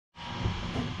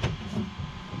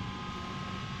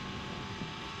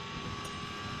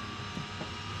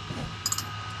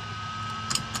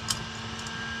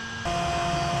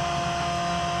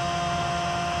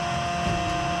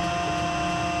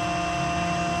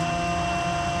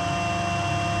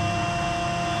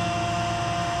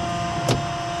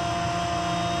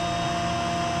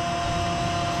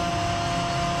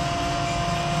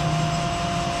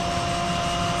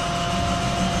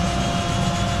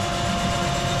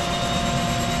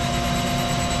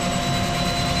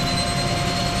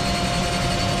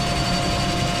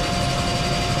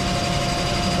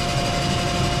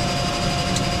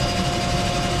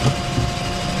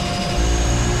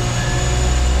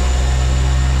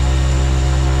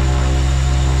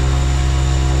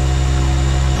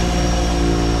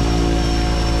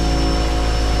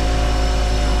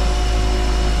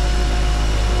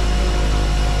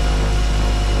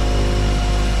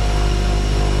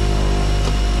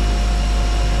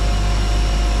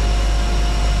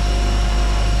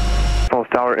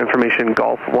Tower information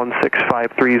Golf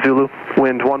 1653 Zulu,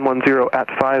 wind 110 at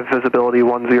 5, visibility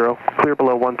 10, clear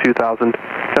below 12,000,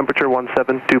 temperature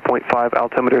 17, 2.5,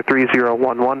 altimeter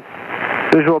 3011.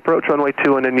 Visual approach runway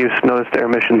 21 in use, notice to air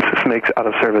emissions, SMAKES out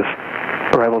of service.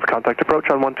 Arrivals contact approach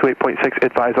on 128.6,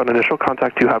 advise on initial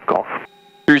contact to have Golf.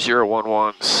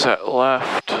 3011, set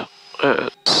left and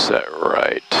set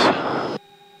right.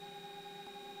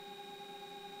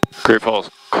 Great Falls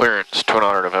clearance, Twin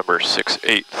Otter November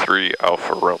 683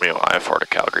 Alpha Romeo IFR to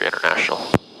Calgary International.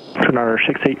 Twin Otter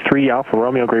 683 Alpha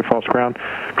Romeo, Great Falls ground,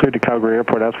 cleared to Calgary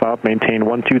Airport as filed, maintain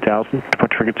 12,000,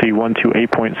 departure frequency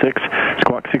 128.6,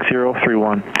 squawk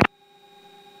 6031.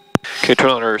 Okay,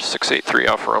 Twin Otter 683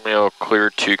 Alpha Romeo,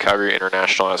 cleared to Calgary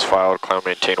International as filed, climb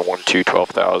maintain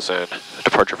 12,000,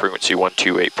 departure frequency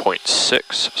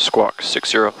 128.6, squawk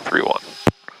 6031.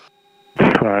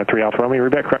 Twin Otter 3 Alpha Romeo,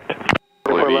 read back correct.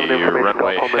 Runway heading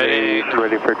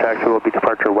ready for taxi, will be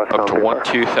departure westbound. Up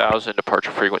to 12,000,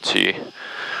 departure frequency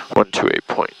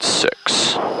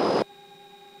 128.6.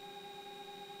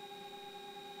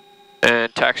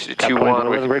 And taxi to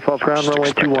 21. Great Falls ground,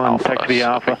 runway 21, taxi to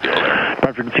Alpha.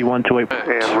 Departure frequency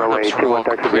 128. And runway 21,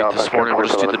 taxi to Alpha. This morning we're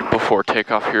just doing the before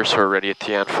takeoff here, so we're ready at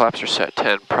the end. Flaps are set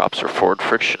 10, props are forward,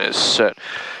 friction is set.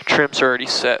 Trims are already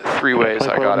set, 3 ways.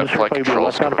 I got it. Flight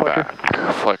controls coming back.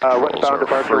 Flight controls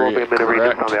are free.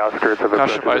 Correct.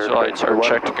 Caution visor lights are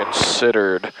checked and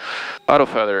considered. Auto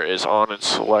feather is on and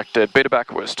selected. Beta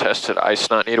backup was tested. Ice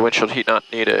not needed. Windshield heat not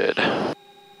needed.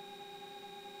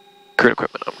 Grid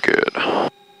equipment, I'm good.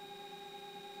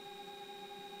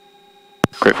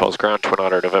 Great Falls ground, Twin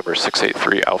Otter November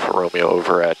 683 Alpha Romeo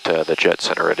over at the Jet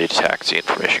Center, ready to taxi,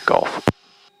 information Golf.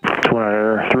 Twin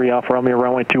Otter 3 Alpha Romeo,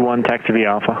 runway 21, taxi via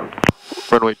Alpha.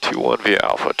 Runway 21 via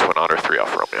Alpha, Twin Otter 3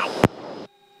 Alpha Romeo.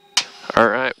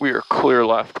 Alright, we are clear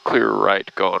left, clear right,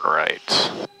 going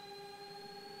right.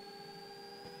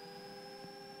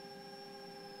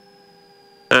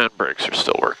 And brakes are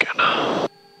still working.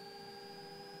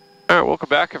 Alright, welcome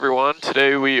back everyone.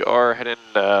 Today we are heading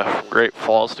from Great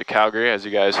Falls to Calgary, as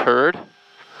you guys heard.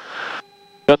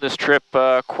 Done this trip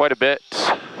quite a bit.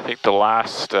 I think the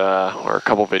last, or a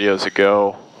couple videos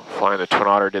ago, flying the Twin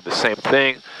Otter did the same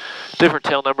thing. Different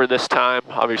tail number this time,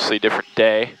 obviously different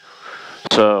day.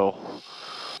 So,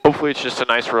 hopefully it's just a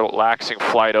nice relaxing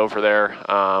flight over there.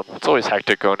 It's always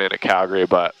hectic going into Calgary,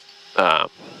 but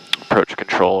approach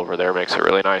control over there makes it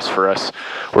really nice for us.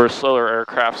 We're a slower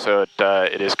aircraft, so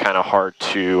it is kind of hard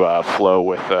to flow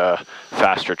with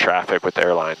faster traffic with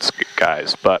airlines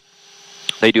guys, but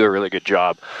they do a really good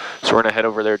job. So we're gonna head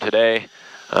over there today,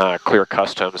 clear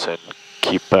customs, and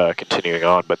keep continuing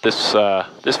on. But this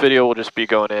this video will just be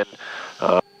going in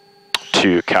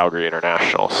to Calgary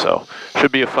International, so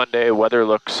should be a fun day. Weather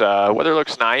looks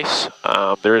nice.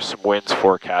 There is some winds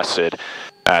forecasted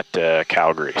at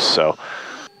Calgary, so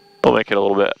we'll make it a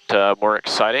little bit more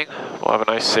exciting. We'll have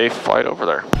a nice safe flight over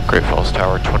there. Great Falls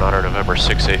Tower, Twin Otter November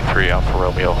 683 Alpha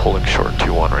Romeo, holding short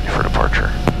 21, ready for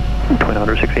departure. Twin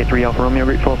Otter 683 Alpha Romeo,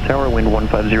 Great Falls Tower, wind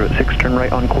 150 turn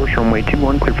right on course, runway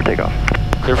 21, clear for takeoff.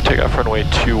 Clear for takeoff, runway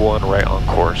 21, right on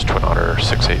course, Twin Otter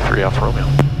 683 Alfa Romeo.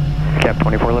 Cap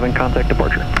 2411, contact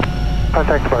departure.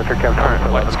 Contact departure, Cap 2411.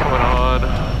 Alright, lights coming on.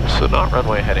 So not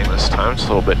runway heading this time, it's a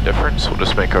little bit different, so we'll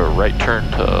just make a right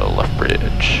turn to left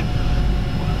bridge.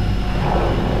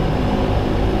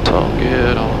 It's all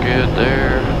good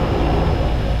there.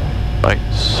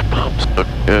 Lights, pumps look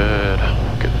good.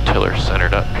 Get the tiller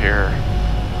centered up here.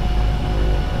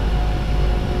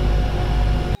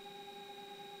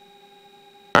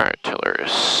 Alright, tiller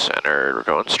is centered. We're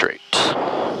going straight.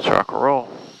 Let's rock and roll.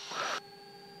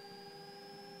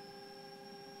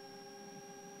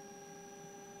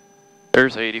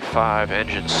 There's 85,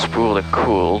 engine spooled and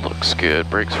cooled. Looks good.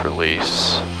 Brakes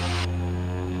release.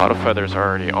 Auto feathers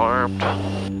already armed.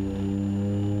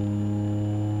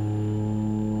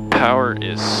 Power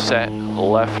is set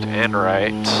left and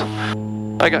right.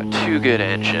 I got 2 good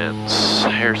engines.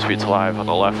 Airspeed's live on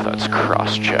the left, that's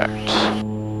cross-checked.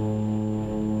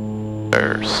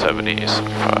 There's 70,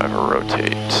 75,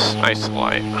 rotate. Nice and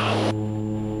light.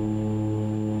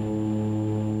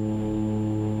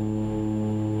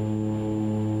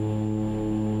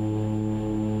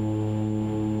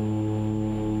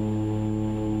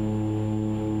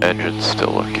 Engines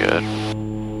still look good.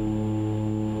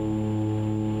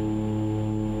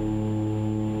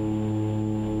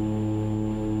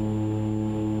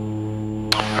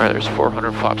 Alright, there's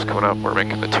 400 flaps coming up. We're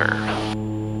making the turn.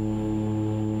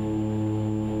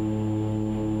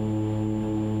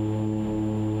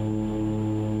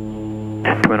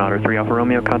 Twin Otter 3 Alpha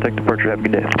Romeo, contact departure. Have a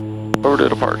good day. Over to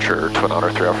departure, Twin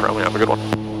Otter 3 Alpha Romeo. Have a good one.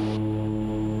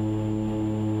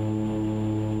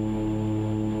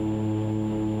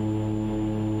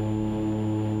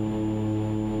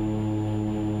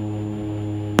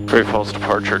 Great Falls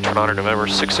departure, Twin Otter November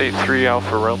 683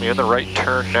 Alpha Romeo in the right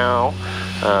turn now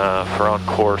for on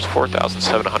course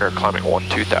 4,700, climbing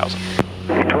 12,000.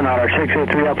 Twin Otter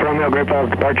 683 Alpha Romeo, Great Falls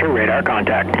departure, radar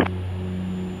contact.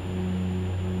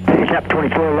 Cap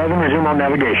 2411, resume on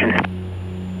navigation.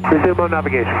 Resume on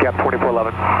navigation, Cap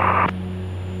 2411.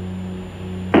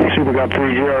 Super Golf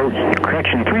 30,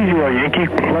 correction 30 Yankee,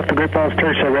 left the Great Falls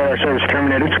Tercel, radar service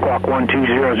terminated, squawk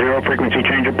 1200, frequency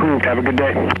change approved, have a good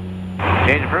day.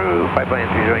 Change approved, pipeline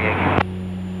 30 Yankee.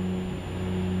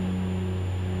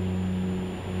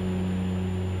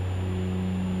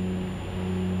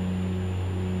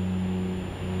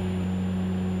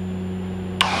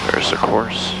 There's the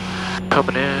course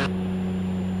coming in.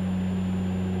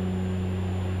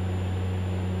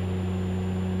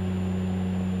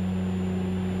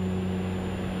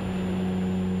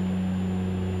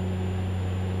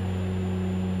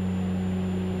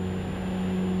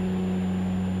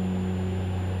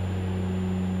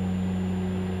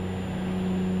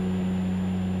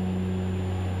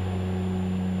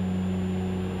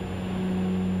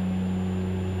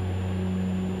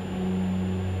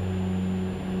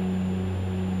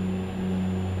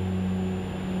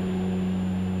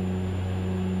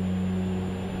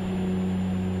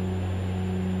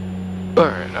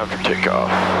 Alright, after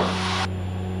takeoff.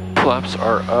 Flaps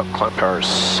are up, climb power is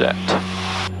set.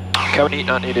 Cabin heat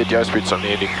not needed, jet speed's not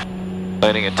needed.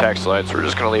 Landing and taxi lights, we're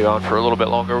just going to leave on for a little bit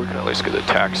longer. We can at least get the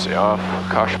taxi off.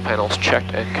 Caution panels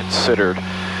checked and considered.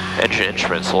 Engine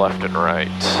instruments left and right.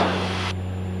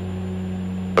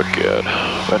 Look good.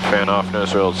 Vent fan off,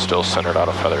 nose wheel still centered,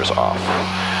 auto feathers off.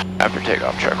 After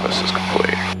takeoff, checklist is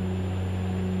complete.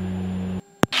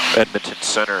 Edmonton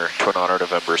Center, Twin Otter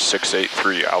November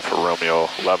 683 Alpha Romeo,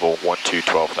 level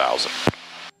 12,000.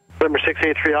 November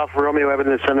 683 Alpha Romeo,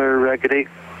 Edmonton Center, good day.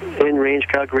 In range,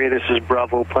 Calgary, this is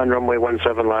Bravo, plan runway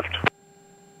 17 left.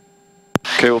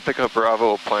 Okay, we'll pick up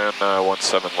Bravo, plan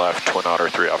 17 left, Twin Otter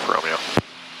 3 Alpha Romeo.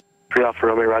 3 Alpha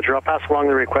Romeo, roger. I'll pass along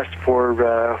the request for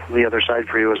the other side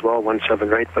for you as well, 17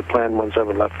 right, but plan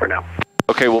 17 left for now.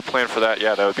 Okay, we'll plan for that.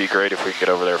 Yeah, that would be great if we can get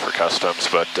over there for customs,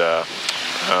 but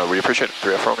we appreciate it.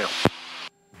 3 Alpha Romeo.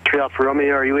 3 Alpha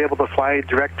Romeo, are you able to fly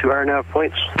direct to RNAV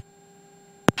points?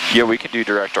 Yeah, we can do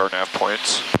direct RNAV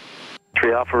points.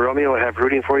 3 Alpha Romeo, I have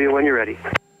routing for you when you're ready.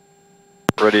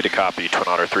 Ready to copy, Twin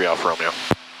Otter 3 Alpha Romeo.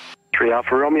 3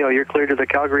 Alpha Romeo, you're clear to the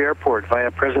Calgary Airport via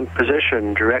present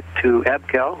position, direct to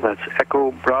EBCAL, that's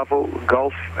Echo Bravo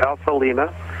Golf Alpha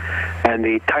Lima, and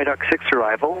the Tiduk 6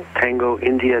 arrival, Tango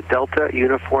India Delta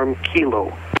Uniform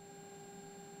Kilo.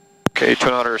 Okay,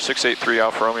 Twin Otter 683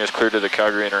 Alpha Romeo is cleared to the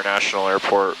Calgary International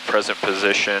Airport, present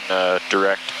position,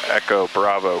 direct Echo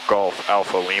Bravo Golf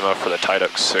Alpha Lima for the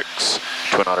Tiduk 6,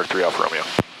 Twin Otter 3 Alpha Romeo.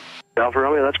 Alpha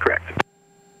Romeo, that's correct.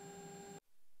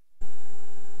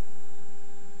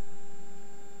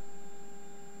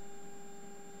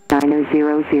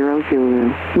 Zero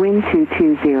Zulu, wind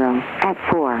 220, at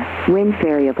 4, wind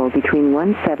variable between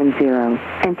 170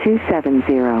 and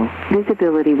 270,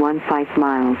 visibility 15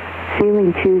 miles,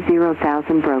 ceiling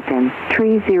 20,000 broken,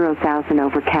 tree 0,000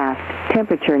 overcast,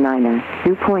 temperature 9,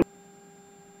 dew point.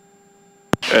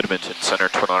 Edmonton Center,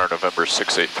 Twin Otter November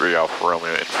 683 Alpha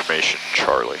Romeo, information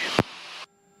Charlie.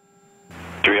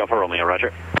 3 Alpha Romeo,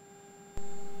 roger.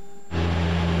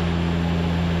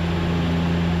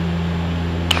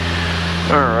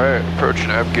 Alright, approaching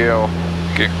Abigail,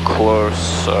 getting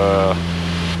close to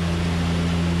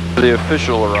the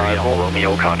official arrival.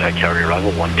 Romeo, contact Calgary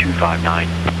arrival 1259.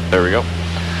 There we go.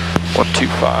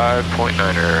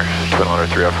 125.9er, Twin Otter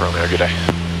 3 Alpha Romeo, good day.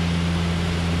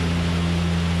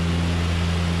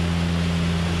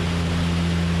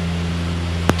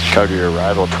 Calgary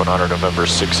arrival, Twin Otter November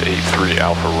 683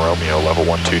 Alpha Romeo, level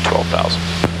 12,000.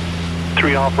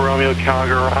 3 Alpha Romeo,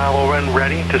 Calgary arrival, when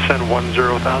ready, descend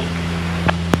 10,000.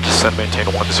 Descend, maintain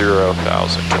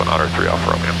 10,000, Twin Otter 3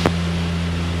 Alpha Romeo.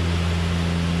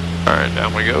 Alright,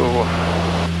 down we go.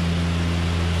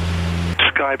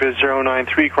 Skybiz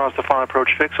 093, cross the final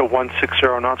approach fix, so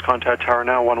 160 knots, contact tower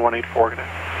now, 1184, good day.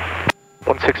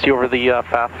 160 over the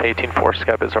FAF, 18.4,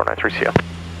 Skybiz 093, see ya.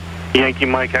 Yankee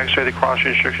Mike, X-ray, the cross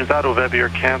restrictions out, Ovebi are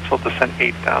canceled, descend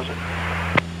 8,000.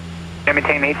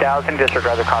 Maintain 8,000,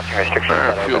 disregard the crossing restrictions.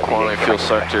 Alright, fuel quantity, fuel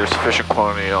sector, sufficient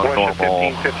quantity on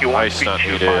normal, ice not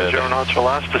needed,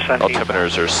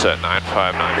 altimeters are set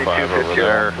 9595 over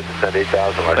there.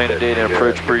 Landing data and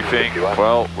approach briefing,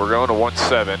 well, we're going to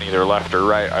 17, either left or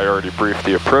right, I already briefed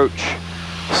the approach,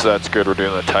 so that's good, we're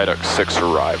doing the Tiduk 6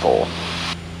 arrival.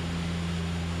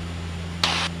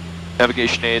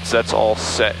 Navigation aids, that's all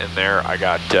set in there, I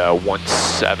got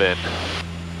 17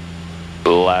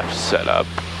 left set up.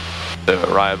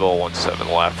 The arrival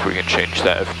 17 left, we can change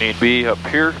that if need be up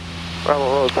here.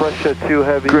 Bravo, WestJet 2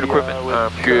 Heavy. Good equipment,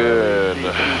 I'm good.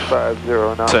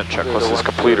 50 Send checklist is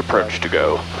complete, approach to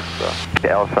go.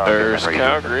 There's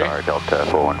Calgary.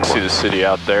 See the city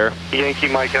out there. Yankee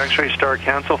Mike X-ray star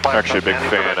cancel. Actually a big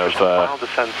fan of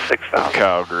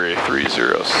Calgary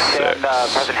 306.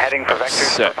 Present heading for vectors.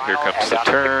 Set, here comes the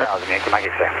turn.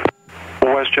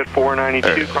 WestJet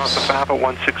 492, cross the FAP at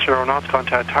 160 knots,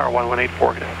 contact tower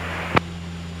 1184.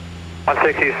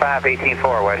 1625,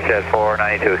 184, WestJet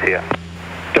 492, see ya.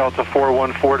 Delta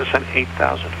 414, descend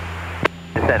 8,000.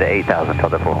 Descend to 8,000,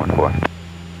 Delta 414.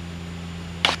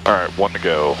 Alright, 1 to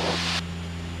go.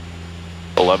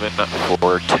 11,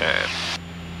 4, 10.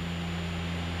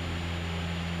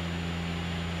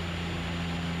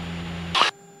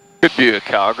 Good view of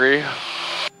Calgary.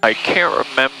 I can't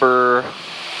remember.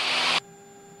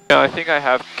 No, I think I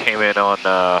have came in on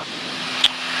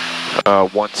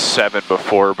 17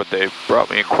 before, but they brought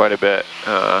me quite a bit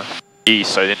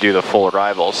east. I didn't do the full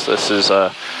arrivals. This is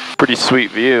a pretty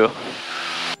sweet view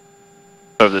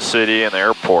of the city and the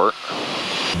airport.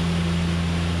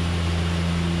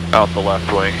 Out the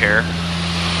left wing here.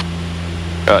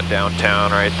 Got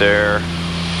downtown right there.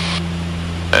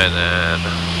 And then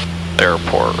the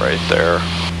airport right there.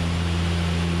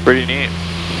 Pretty neat.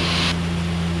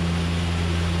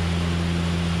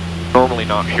 Normally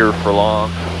not here for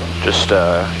long, just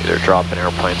either dropping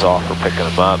airplanes off or picking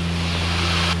them up.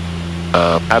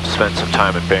 I've spent some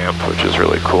time in Banff, which is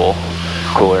really cool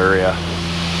area.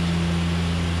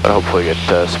 But hopefully get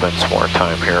to spend some more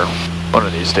time here one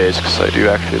of these days, because I do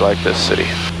actually like this city.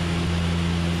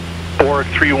 Borg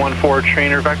 314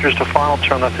 trainer, vectors to final,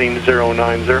 turn left heading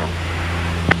 090.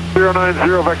 090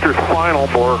 vectors final,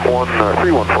 Borg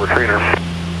 314 trainer.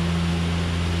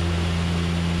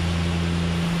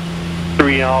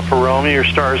 3 Alpha Romeo, your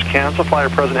stars cancel, flyer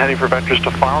present heading for vectors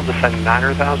to final, descend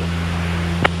 9,000.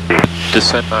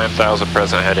 Descend 9,000,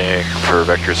 present heading for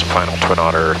vectors to final, Twin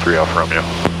Otter, 3 Alpha Romeo.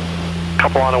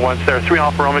 Couple on at once there, 3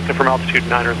 Alpha Romeo, confirm altitude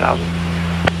 9,000.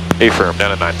 Affirm,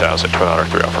 down at 9,000, Twin Otter,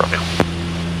 3 Alpha Romeo.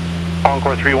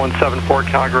 Encore 3174,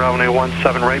 Calgary Avenue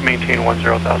 17 right, maintain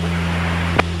 10,000.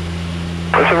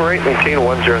 17 right, maintain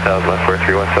 10,000, left for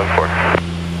 3174.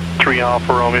 3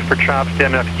 Alpha Romeo for traffic, I'm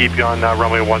going to have to keep you on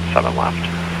runway 17 left.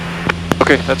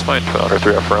 Okay, that's fine, Twin Otter,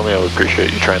 3 Alpha Romeo, we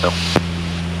appreciate you trying though.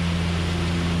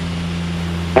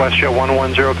 WestJet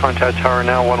 110, contact tower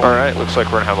now, 11. Alright, looks like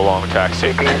we're going to have a long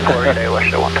taxi.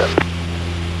 WestJet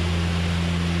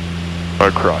 110.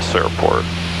 Across the airport.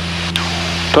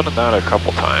 Done that a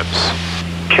couple times.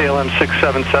 KLM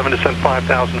 677, descend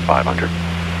 5,500.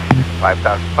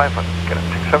 5,500, get him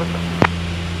 677.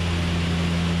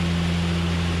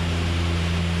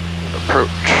 Approach.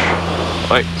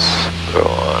 Lights. Go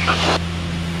on.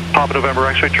 Papa November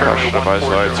X-ray, turn right. Advised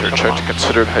lights are checked.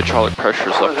 Considered hydraulic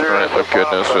pressures left and right. Look good.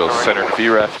 Nose wheels centered.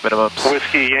 VREF minimums.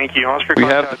 Whiskey Yankee Oscar. We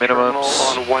have the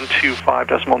minimums. On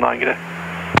 125.9, get it.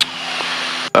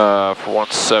 For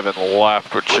 17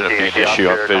 left, which shouldn't be an issue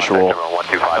on visual.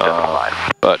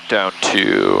 But down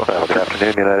to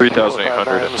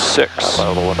 3,806.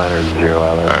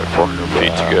 Alright, 400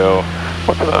 feet to go.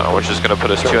 Which is going to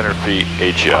put us 200 feet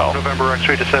AGL. November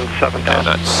X-ray, descend 7,000. And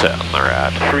that's set on the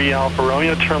rad. 3 Alpha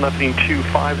Romeo, turn left heading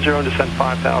 250, descend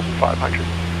 5,500.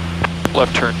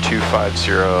 Left turn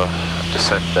 250,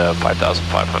 descend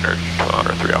 5,500,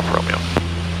 Otter 3 Alpha Romeo.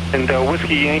 And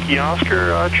Whiskey Yankee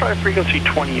Oscar, try frequency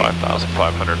 28.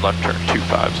 5,500, left turn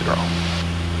 250.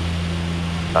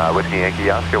 Whiskey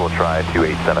Yankee Oscar, we'll try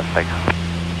 287, thanks.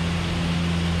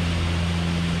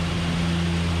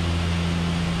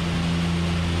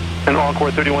 And Encore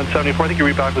 3174, I think your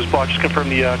reback was blocked. Just confirm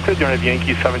the clear the RNAV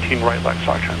Yankee 17 right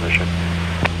Lexoc transition.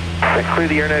 Clear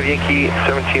the RNAV Yankee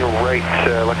 17 right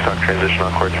Lexoc transition,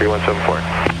 Encore 3174.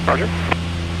 Roger.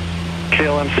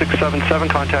 KLM 677,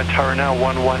 contact tower now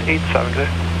 1187, good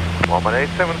day.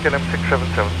 1187, KLM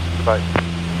 677, goodbye.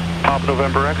 Papa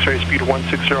November X-ray, speed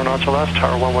 160 knots or less,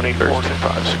 tower 1184.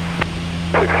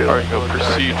 Alright, go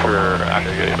proceed for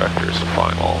activating vectors to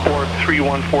final. Borg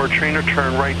 314 trainer,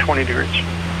 turn right 20 degrees.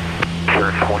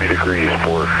 Turn 20 degrees,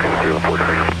 Borg 314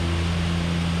 trainer.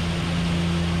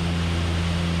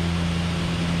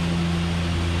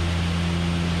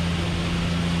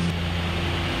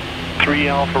 3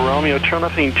 Alpha Romeo, turn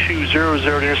left heading 200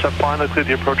 to intercept final, clear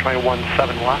the approach runway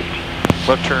 17 left.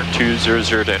 Left turn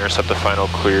 200 to intercept the final,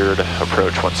 cleared,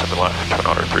 approach 17 left, Twin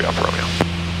Otter 3 Alpha Romeo.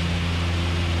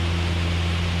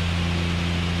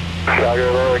 Calgary,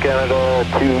 Lower Canada,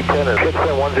 210,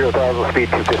 610,000, speed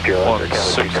 250.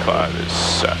 165 is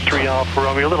set. 3 Alpha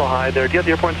Romeo, a little high there. Do you have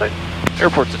the airport in sight?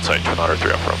 Airport's in sight, Twin Otter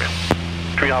 3 Alpha Romeo.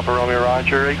 3 Alpha Romeo,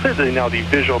 roger. Clearly now the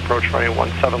visual approach running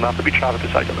 17 left. There'll be traffic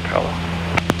beside you on the parallel.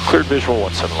 Cleared visual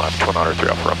 17 left, Twin Otter 3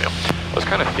 Alpha Romeo. I was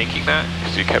kind of thinking that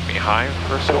because you kept me high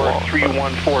for so long.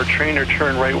 314, trainer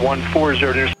turn right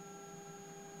 140.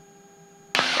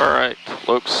 Alright,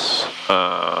 Lokes,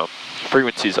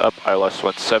 frequency's up, ILS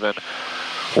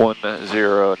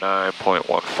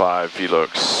 17109.15,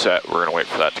 VLOX set, we're going to wait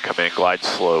for that to come in, glide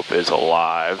slope is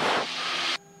alive.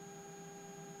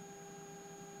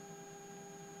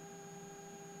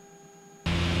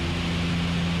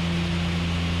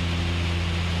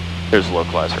 There's a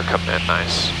localizer coming in,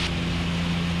 nice.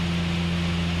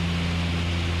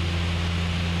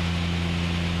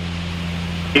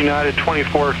 United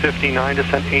 2459,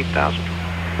 descent 8,000.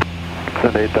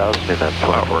 Descent 8,000, and that's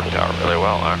that worked out really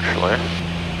well, actually.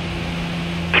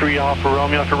 3 Alpha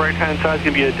Romeo, for right hand side is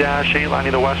going to be a dash 8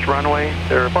 lining the west runway.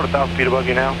 They're about 1,000 feet above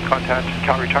you now. Contact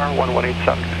Calgary Tower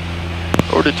 1187.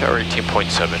 Over to Tower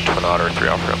 18.7, Twin Otter 3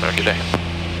 Alpha Romeo, good day.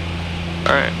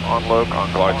 Alright, on loc,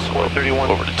 on glide slope,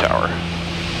 over to Tower.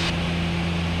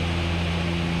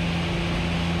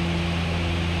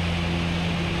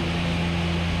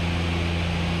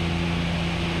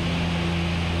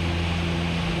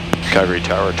 Calgary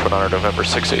Tower, Twin Otter, November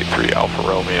 683, Alpha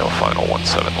Romeo, final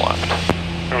 17 left.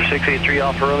 Number 683,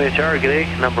 Alpha Romeo Tower, good day.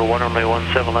 Number 1 runway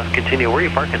 17 left, continue. Where are you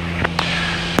parking?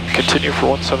 Continue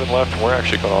for 17 left, and we're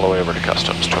actually going all the way over to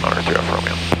Customs, Twin Otter 3 Alpha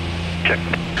Romeo. Check.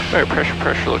 Alright,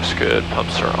 pressure looks good,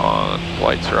 pumps are on,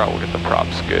 lights are out, we'll get the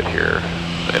props good here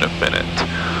in a minute.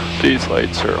 These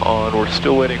lights are on, we're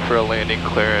still waiting for a landing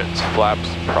clearance,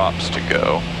 flaps and props to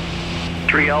go.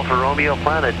 3 Alpha Romeo,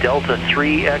 plan a Delta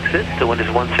 3 exit. The wind is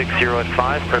 160 at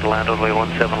 5. Clear to land on way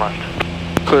 17 left.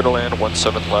 Clear to land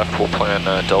 17 left. We'll plan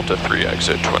Delta 3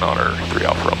 exit, Twin Otter 3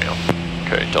 Alpha Romeo.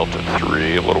 Okay, Delta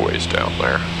 3, a little ways down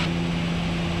there.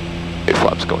 Okay,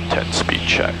 flaps going 10 speed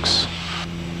checks.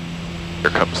 Here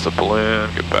comes the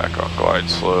balloon. Get back on glide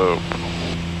slope.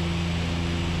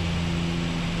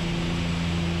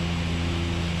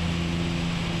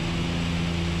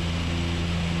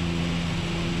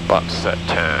 Flaps set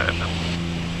 10.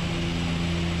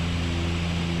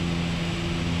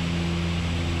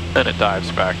 And it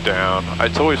dives back down.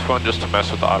 It's always fun just to mess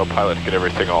with the autopilot to get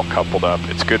everything all coupled up.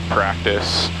 It's good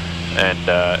practice, and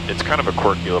it's kind of a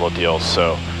quirky little deal,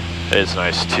 so it is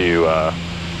nice to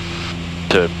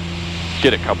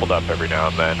get it coupled up every now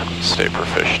and then, stay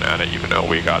proficient at it, even though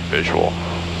we got visual.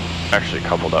 Actually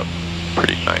coupled up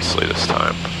pretty nicely this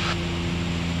time.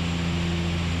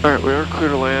 Alright, we are clear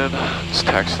to land. It's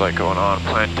taxi light going on.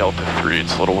 Plan Delta 3,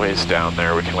 it's a little ways down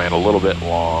there. We can land a little bit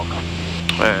long.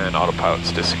 And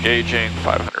autopilot's disengaging,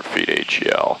 500 feet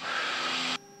AGL.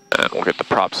 And we'll get the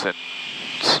props in.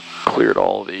 It's cleared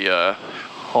all the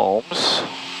homes.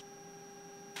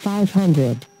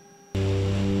 500.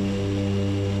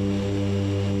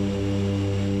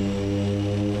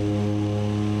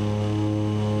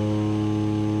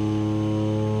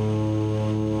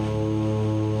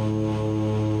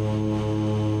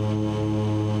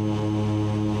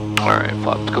 Alright,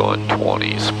 flaps going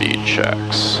 20 speed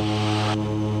checks.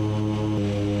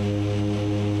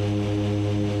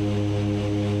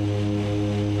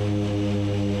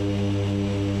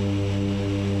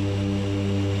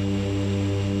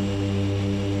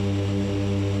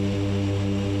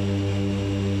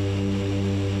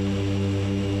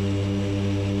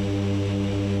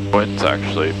 Wind's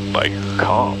actually like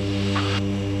calm.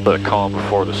 The calm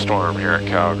before the storm here in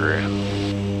Calgary.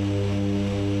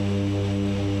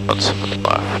 17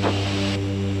 left.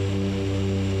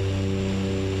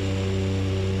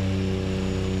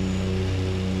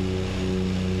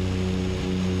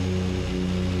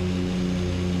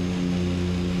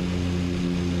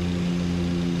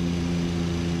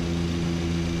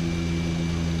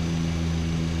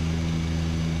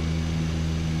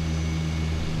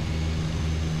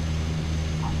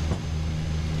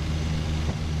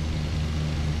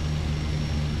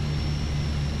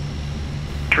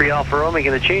 Alpha Romeo,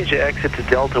 going to change the exit to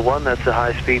Delta 1. That's the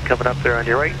high speed coming up there on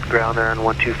your right. Ground there on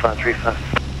 12535.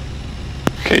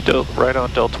 Okay, right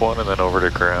on Delta 1 and then over to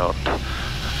ground. And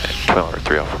Twin Otter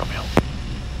 3 Alpha Romeo.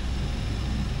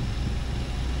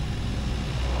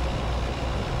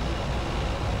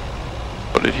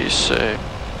 What did he say?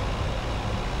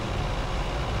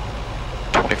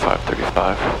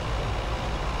 2535.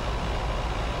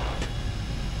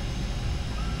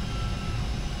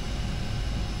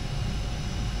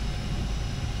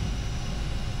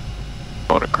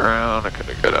 On the ground, I'm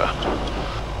gonna get a,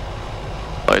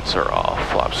 lights are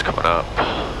off, flaps coming up,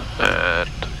 and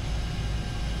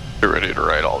get ready to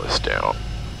write all this down.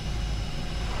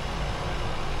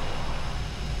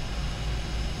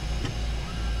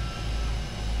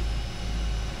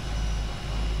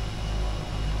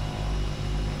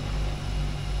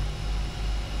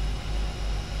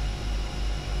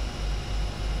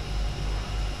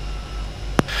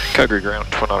 Calgary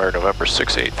ground, Twin Otter, November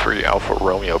 683, Alpha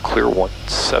Romeo, clear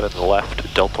 17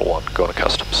 left, Delta 1, going to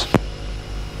customs.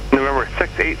 November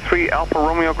 683, Alpha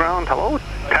Romeo ground, hello,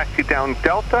 taxi down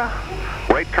Delta,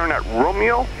 right turn at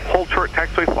Romeo, hold short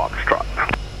taxiway Foxtrot.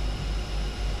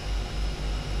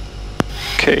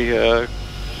 Okay,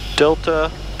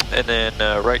 Delta, and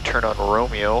then right turn on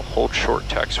Romeo, hold short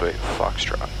taxiway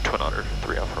Foxtrot, Twin Otter.